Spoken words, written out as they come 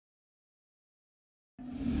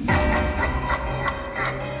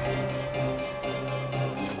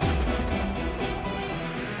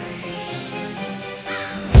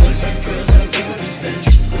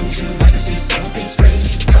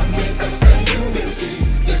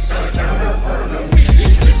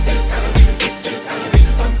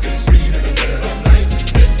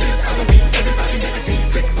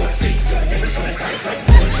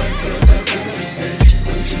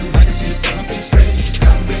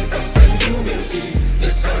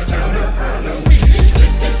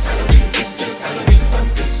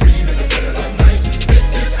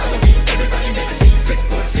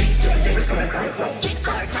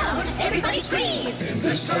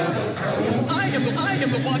I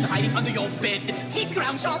am the one hiding under your bed, teeth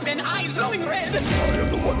ground sharp and eyes glowing red. I am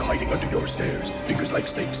the one hiding under your stairs, fingers like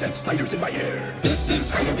snakes and spiders in my hair. This is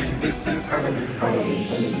Halloween, this is Halloween,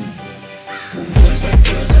 Halloween. Boys and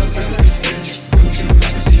girls of every age, would you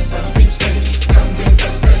like to see something strange? Come with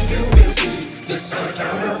us and you will see this our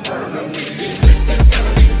town of Halloween. This is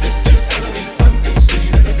Halloween, this is Halloween, pumpkin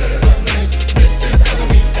sweet in the dead of night. This is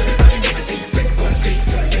Halloween, everybody make a scene, trick or treat,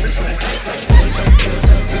 every try Christ like. Boys and girls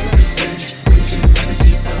of every age, would you like to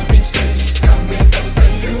see something strange? Come with us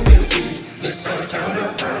and you will see this our town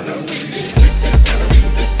of Halloween. This is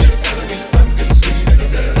Halloween, this is Halloween, pumpkin sweet in the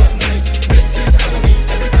dead of night. This is Halloween,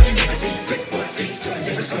 everybody make a scene, trick or treat,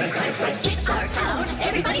 every try Christ like. It's our town,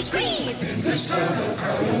 everybody scream! In this town of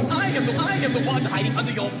Halloween, I am the one hiding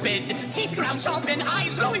under your bed, teeth ground sharp and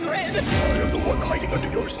eyes glowing red. I am the one hiding under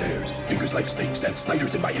your stairs, fingers like snakes and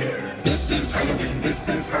spiders in my hair. This is Halloween, this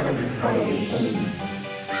is Halloween, Halloween.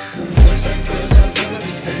 Boys and girls of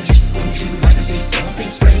every age, would you like to see something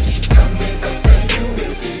strange? Come with us and you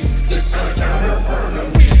will see this our town of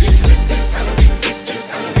Halloween. This is Halloween, this is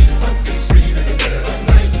Halloween, pumpkin sweet in the dead of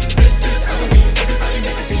night. This is Halloween, everybody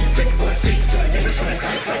make a scene, trick or treat, every try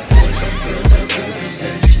Christ like. Boys and girls